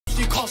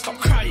she can't stop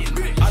crying.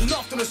 I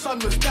laughed when the sun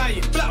was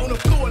dying. Flat on the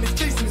floor and his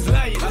face was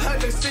lying. I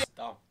heard her say,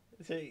 dumb.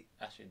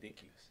 That's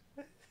ridiculous.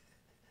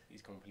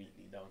 He's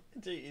completely dumb.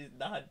 He's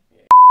done.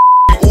 Yeah.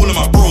 all of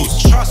my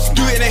bros. Trust.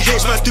 Do it in the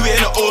H, man, do it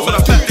in the O's. When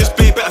I back this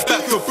babe, better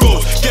back your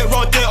bros. Get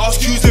round there,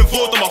 ask who's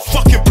involved. I'm a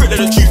fucking prick,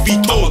 let the truth be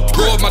told.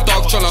 Bro, my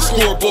dog tryna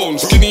score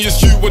bones. Skinny as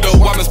you with the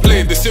whammers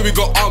blade. They say we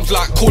got arms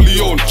like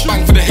Corleone.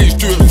 Bang for the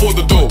H, do it for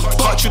the dough.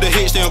 Cut through the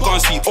H, then you're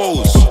gonna see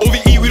O's.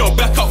 OVE, we don't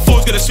back up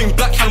foes. Gonna swing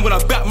black hand when I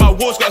back my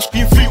walls. Gotta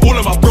scream free all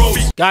of my bros.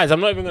 Guys,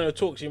 I'm not even gonna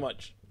talk too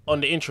much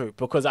on the intro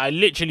because I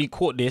literally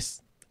caught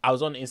this. I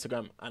was on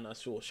Instagram and I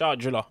saw, shout out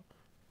Driller,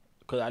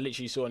 because I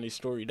literally saw on his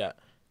story that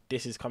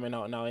this is coming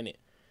out now, innit?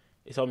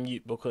 It's on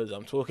mute because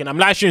I'm talking. I'm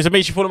live streaming, so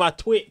make sure you follow my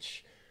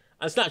Twitch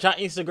and Snapchat,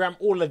 Instagram,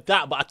 all of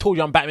that. But I told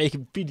you I'm back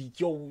making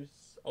videos.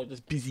 I was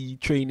just busy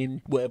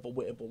training, whatever.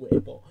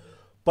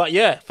 But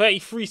yeah,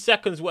 33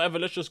 seconds, whatever.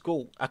 Let's just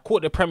go. I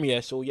caught the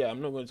premiere, so yeah, I'm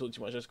not going to talk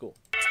too much. Let's go.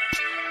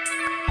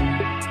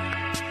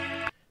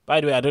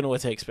 By the way, I don't know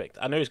what to expect.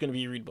 I know it's going to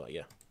be rude, but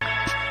yeah.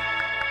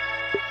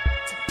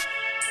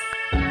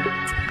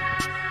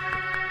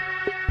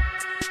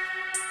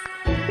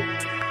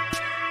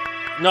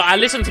 No, I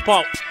listened to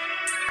part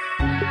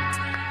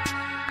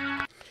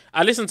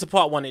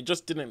one. It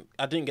just didn't.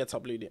 I didn't get to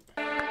upload it.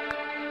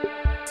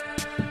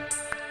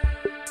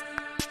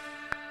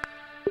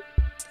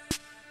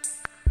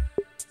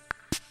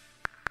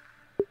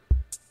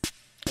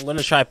 I'm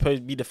gonna try to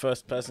be the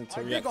first person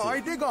to react.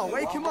 Digger,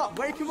 wake him up,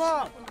 wake him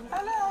up.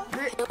 Hello.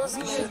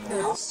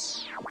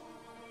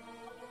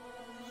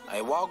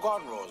 Hey, what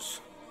gone,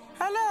 Rose?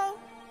 Hello.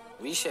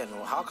 We said,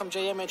 how come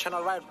JM ain't trying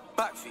to ride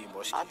back for you,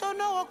 boss? I don't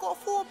know, I got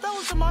 4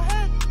 bells in my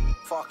head.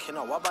 Fucking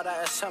hell, what about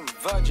that SM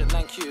Virgin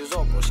 9Q as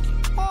well, broski?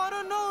 Oh, I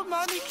don't know,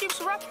 man. He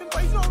keeps rapping,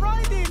 but he's not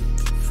riding.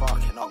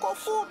 Fucking hell. I got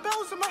 4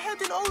 bells in my head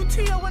in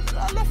OT.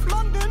 I left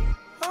London.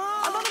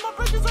 And none of my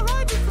bridges are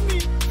riding for me.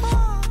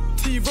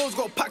 T-Rose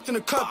got packed on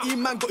the curb,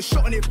 E-man got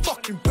shot and it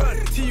fucking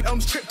burned.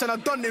 T-Elm's tripped and I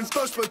done them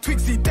first, but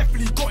Twigs, he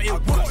definitely got it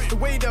worse. The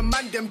way the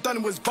man them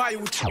done was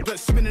viral, but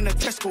swimming in a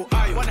Tesco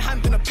aisle. One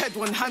hand in a ped,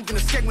 one hand in a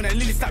skeg, when I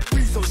Lily stack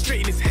free, so straight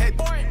in his head.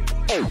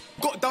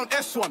 Got down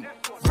S1,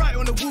 right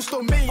on the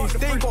Woolstone mains.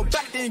 They ain't got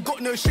back, they ain't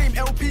got no shame.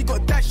 LP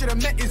got that,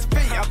 should've met his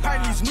fate.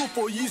 Apparently he's new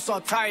for use, are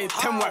tired.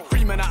 10 white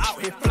 3 men are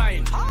out here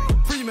flying.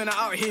 3 men are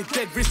out here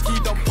dead, risky,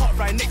 done pot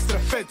right next to the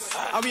feds.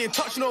 And we ain't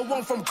touch no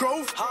one from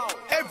Grove.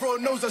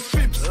 Everyone knows us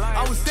fibs.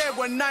 I was there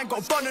when 9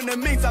 got bun on the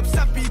mains.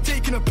 AbzSav be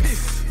taking a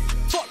piss.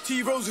 Fuck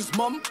T-Rose's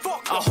mum.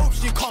 I hope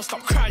she can't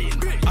stop crying.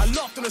 I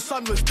laughed when the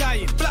sun was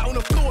dying. Flat on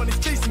the floor and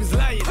his face was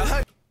lying. I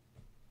heard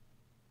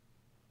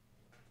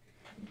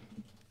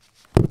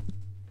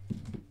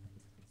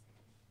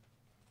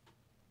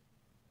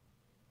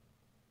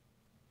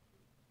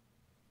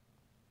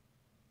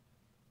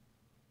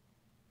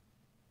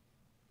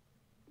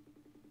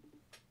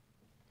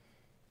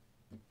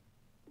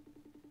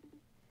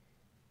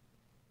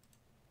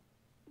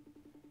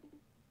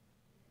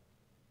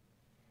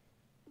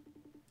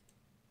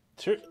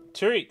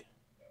Tariq,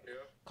 yeah.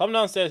 Come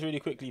downstairs really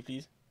quickly,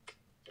 please.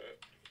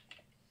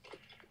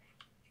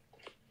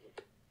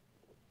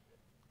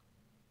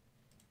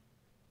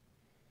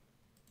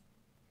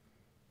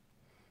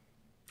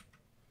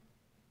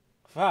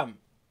 Fam.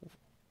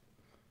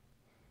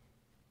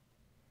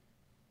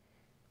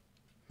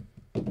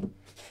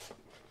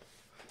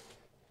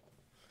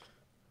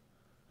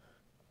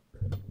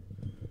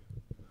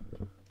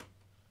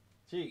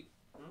 Tariq.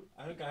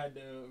 I think I had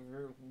to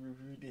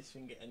review this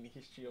thing and the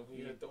history of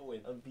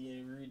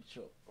being rude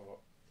shop.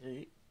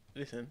 Hey,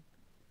 listen.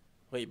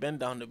 Wait, bend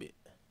down a bit.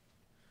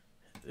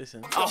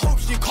 Listen. I hope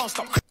she can't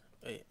stop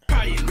Wait.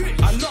 crying.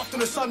 I laughed when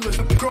the sun was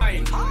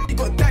crying. He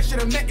got that,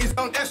 should've met his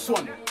own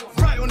S1.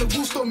 Right on the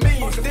Woolstone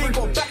mains. They ain't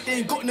got back, they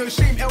ain't got no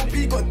shame.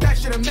 LP got that,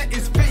 should've met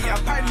his fate.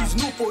 Apparently he's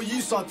new for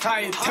use, are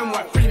tired. 10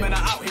 white 3 men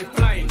are out here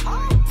flying.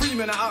 3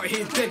 men are out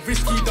here dead,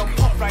 risky, done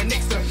pot right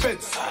next to the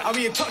feds. And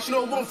we ain't touch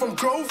no one from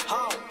Grove.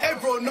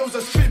 Everyone knows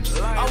us fibs.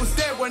 I was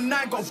there when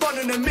 9 got bun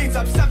on the mains.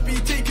 AbzSav be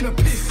taking a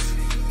piss.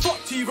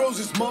 Fuck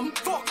T-Rose's mum.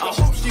 I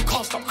hope she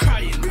can't stop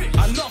crying.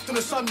 I laughed when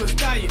the sun was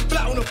dying.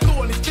 Flat on the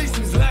floor and his face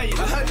was lying.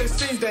 I heard them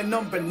saying they're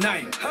number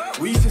 9.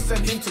 We used to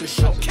send him to the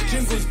shop.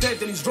 Jingle's dead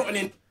and he's rotting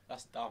in.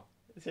 That's dumb.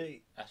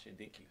 That's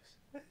ridiculous.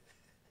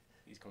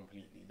 He's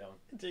completely dumb.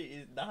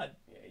 He's done.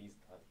 Yeah, he's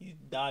done. He's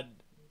done.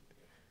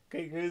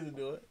 Okay, close the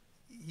door.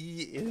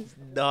 He is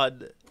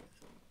done.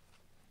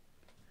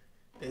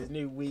 There's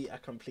no way I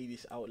can play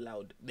this out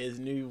loud. There's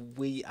no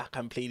way I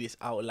can play this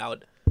out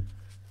loud.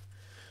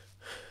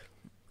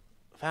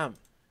 Fam.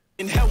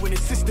 In hell when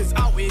his sister's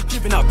out here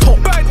giving out top.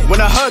 When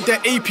I heard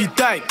that AP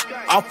died,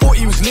 I thought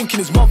he was linking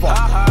his mother.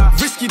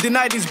 Risky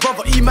denied his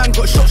brother. E-man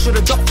got shot,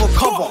 should've ducked for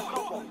cover.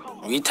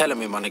 You telling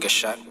me, my nigga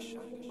Shaq?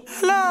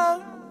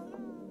 Hello.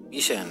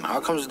 You saying,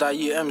 how comes that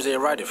UMs ain't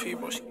riding for you,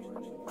 boss?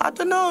 I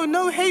don't know.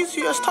 No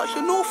hazy has touched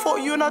the north for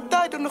you, and I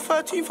died on the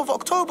 13th of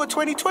October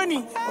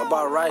 2020. What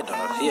about Ryder?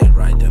 He ain't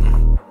riding.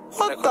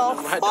 What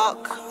the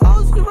fuck?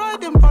 How's he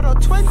riding, brother?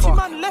 20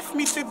 man left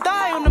me to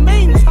die on the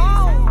mains.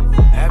 How?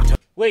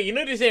 Wait, you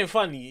know this ain't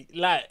funny.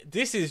 Like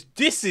this is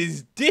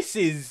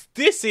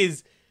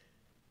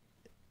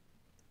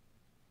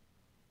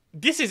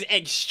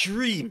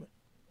extreme.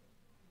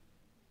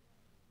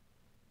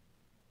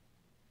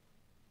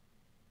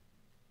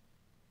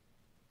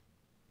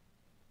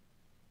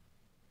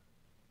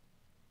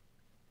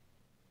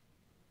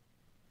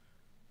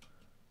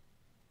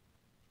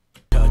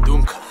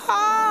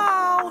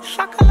 Ow,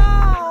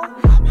 shakalau.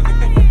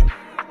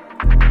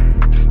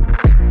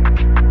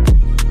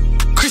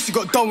 Chrissy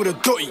got done with a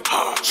dotty.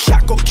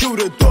 Shaq got killed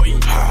with a dotty.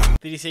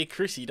 Did he say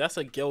Chrissy? That's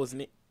a girl's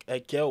nick. A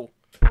girl.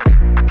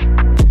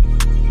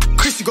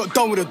 Chrissy got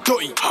done with a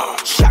dotty.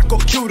 Shaq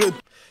got killed with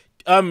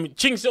a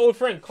Chink's old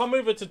friend, come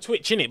over to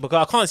Twitch, innit?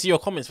 Because I can't see your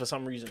comments for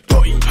some reason.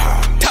 dotty.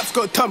 Taps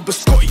got turned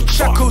biscotti.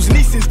 Shackle's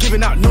niece is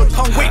giving out notes.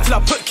 Can't wait till I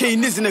put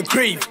K-Niz in the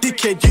grave.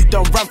 Dickhead, you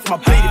done ran for my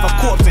blade. If I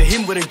caught up to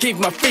him, would've gave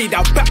my fade.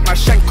 I'll back my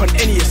shank on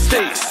any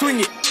estate. Swing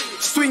it.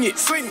 Swing it,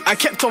 swing. I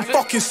kept on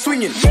fucking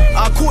swinging.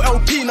 I caught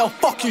LP in a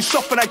fucking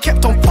shop and I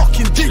kept on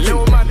fucking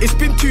digging. It's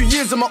been 2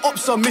 years and my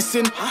ops are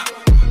missing.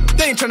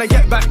 They ain't tryna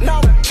get back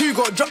now. 2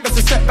 got dropped, that's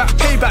a setback.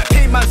 Payback,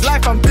 pay man's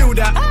life and build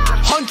that.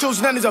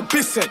 Honcho's nan is a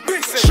bisset.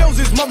 Shells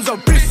his mum's a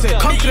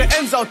bisset. Come to the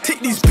ends, I'll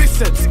take these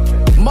biscuits.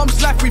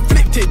 Mum's life, we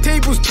flipped it.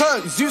 Tables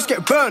turn, Zeus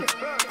get burnt.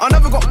 I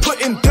never got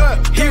put in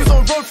dirt. He was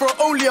on road for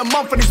only a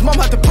month and his mum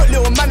had to put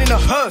little man in a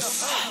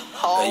hearse.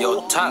 Hey,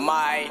 yo,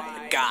 my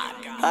God.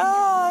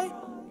 Hi.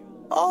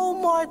 Oh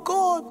my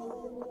God.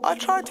 I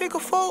tried to take a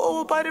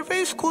photo by the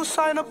race course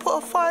sign and put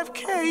a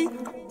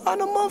 5K.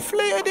 And a month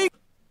later they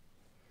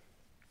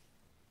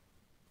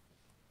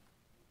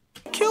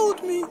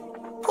killed me.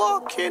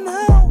 Fucking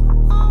hell.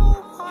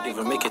 You didn't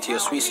even make it to your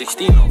sweet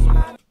 16,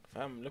 though.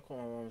 Fam, look what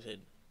my mom said.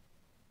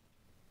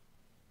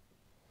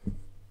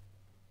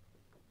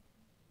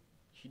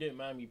 She don't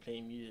mind me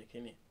playing music,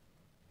 innit?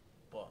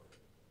 But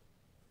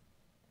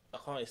I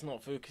can't, it's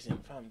not focusing.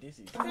 Fam, this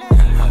is...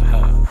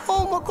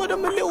 Oh my God,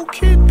 I'm a little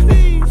kid,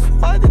 please.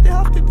 Why did they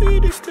have to do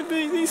this to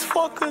me, these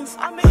fuckers?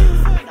 I'm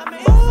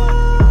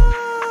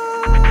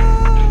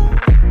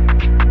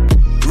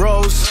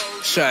Rose,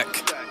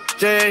 Shaq,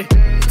 J,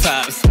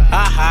 Tabs,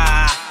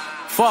 haha.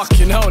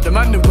 Fucking hell, the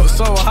man them got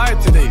so high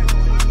today.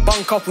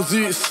 Bun couple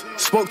Zeus,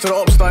 spoke to the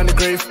upstar in the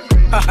grave.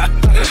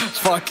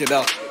 Fucking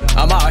hell,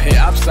 I'm out here,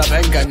 AbzSav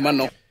and gang, man.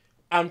 No.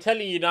 I'm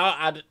telling you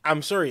now,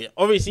 I'm sorry.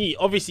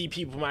 Obviously,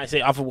 people might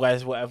say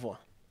otherwise, whatever.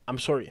 I'm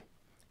sorry.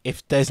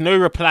 If there's no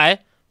reply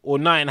or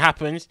nothing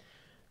happens,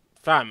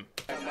 fam,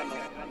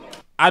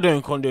 I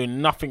don't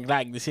condone nothing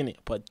like this, innit?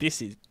 But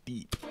this is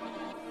deep.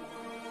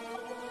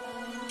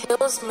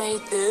 Hills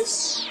made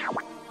this.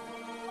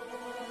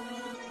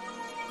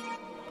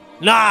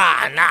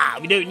 Nah,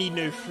 we don't need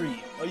no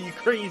free. Are you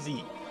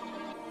crazy?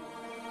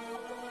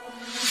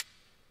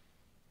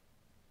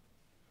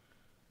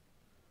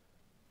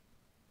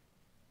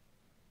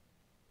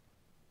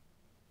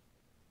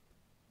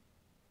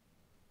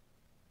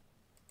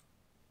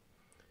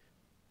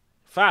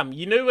 Fam,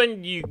 you know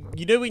when you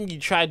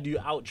try to do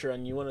outro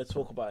and you want to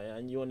talk about it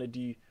and you want to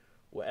do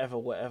whatever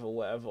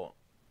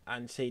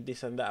and say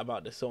this and that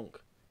about the song.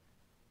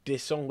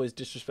 This song was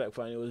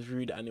disrespectful and it was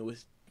rude and it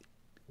was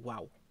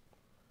wow.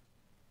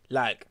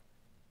 Like,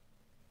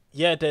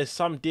 yeah, there's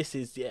some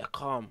disses, yeah,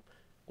 calm,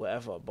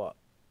 whatever, but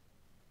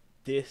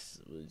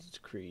this was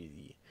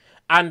crazy.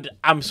 And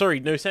I'm sorry,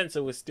 No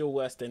Censor was still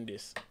worse than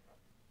this.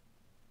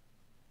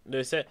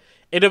 No Censor,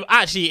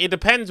 it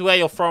depends where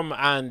you're from,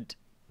 and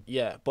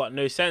yeah, but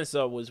No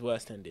Censor was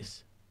worse than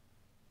this.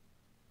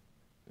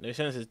 No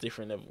Censor is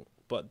different level,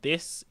 but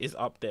this is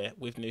up there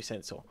with No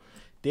Censor.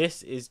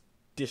 This is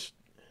this.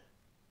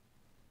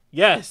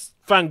 Yes,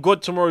 thank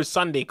God tomorrow's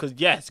Sunday, because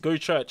yes, go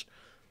church.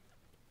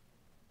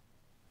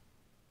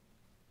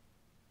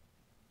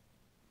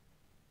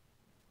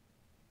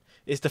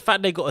 It's the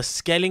fact they got a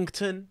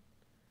skeleton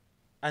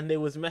and they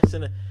was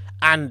messing it,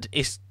 and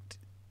it's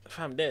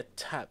fam, they're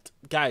tapped.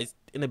 Guys,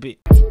 in a bit.